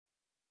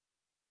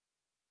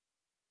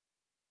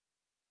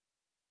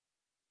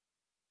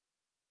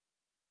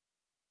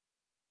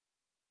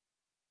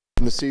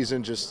in the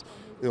season, just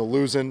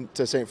losing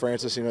to St.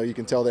 Francis. You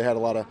can tell they had a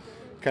lot of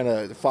kind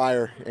of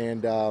fire,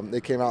 and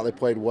they came out, they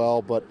played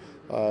well, but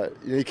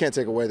you can't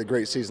take away the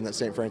great season that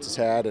St. Francis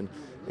had, and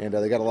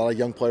they got a lot of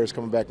young players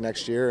coming back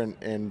next year,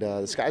 and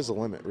the sky's the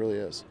limit, it really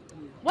is.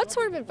 What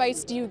sort of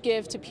advice do you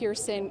give to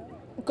Pearson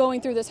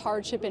going through this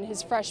hardship in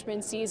his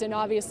freshman season,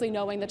 obviously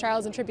knowing the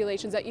trials and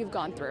tribulations that you've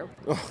gone through?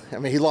 I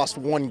mean, he lost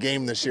one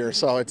game this year,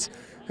 so it's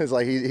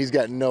like he's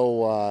got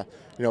no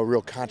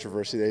real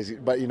controversy there.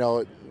 But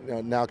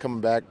now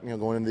coming back,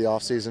 going into the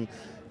off season,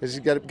 he's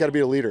got to be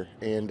a leader,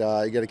 and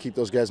you got to keep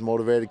those guys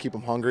motivated, keep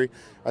them hungry.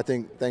 I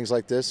think things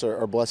like this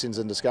are blessings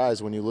in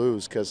disguise when you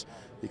lose, because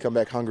you come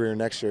back hungrier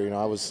next year.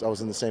 I was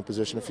in the same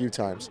position a few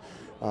times,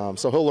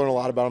 so he'll learn a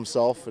lot about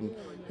himself, and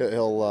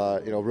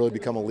he'll really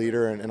become a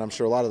leader, and I'm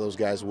sure a lot of those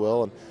guys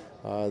will.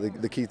 And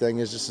the key thing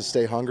is just to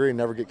stay hungry and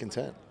never get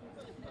content.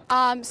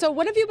 So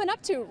what have you been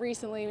up to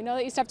recently? We know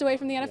that you stepped away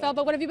from the NFL,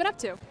 but what have you been up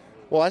to?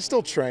 Well, I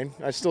still train.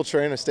 I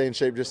stay in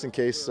shape just in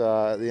case the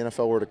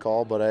NFL were to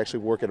call, but I actually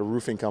work at a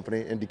roofing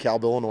company in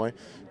DeKalb, Illinois,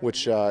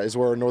 which is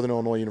where Northern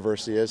Illinois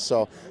University is.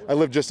 So I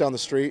live just down the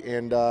street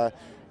and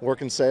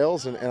work in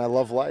sales, and I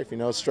love life.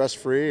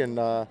 Stress-free. And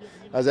I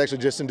was actually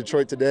just in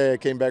Detroit today. I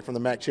came back from the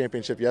MAC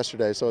championship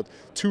yesterday, so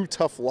 2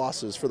 tough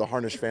losses for the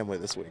Harnish family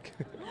this week.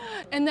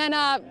 And then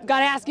got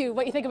to ask you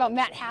what you think about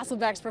Matt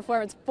Hasselbeck's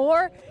performance.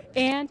 4-0.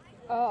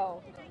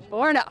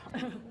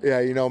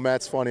 Yeah,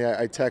 Matt's funny.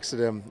 I texted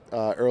him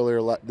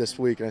earlier this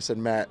week, and I said,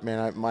 Matt,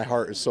 man, my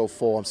heart is so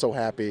full. I'm so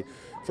happy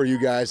for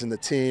you guys and the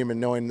team, and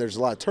knowing there's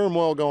a lot of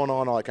turmoil going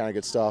on, all that kind of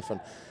good stuff.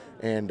 And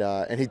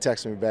he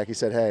texted me back. He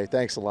said, hey,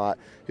 thanks a lot.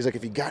 He's like,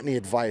 if you got any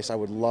advice, I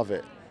would love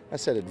it. I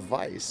said,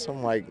 advice?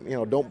 I'm like,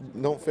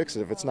 don't fix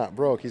it if it's not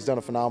broke. He's done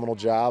a phenomenal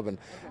job, and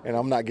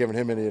I'm not giving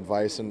him any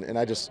advice. And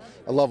I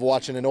love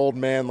watching an old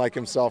man like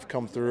himself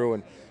come through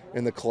and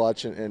in the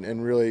clutch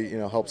and really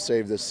help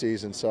save this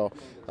season. So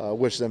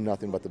wish them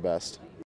nothing but the best.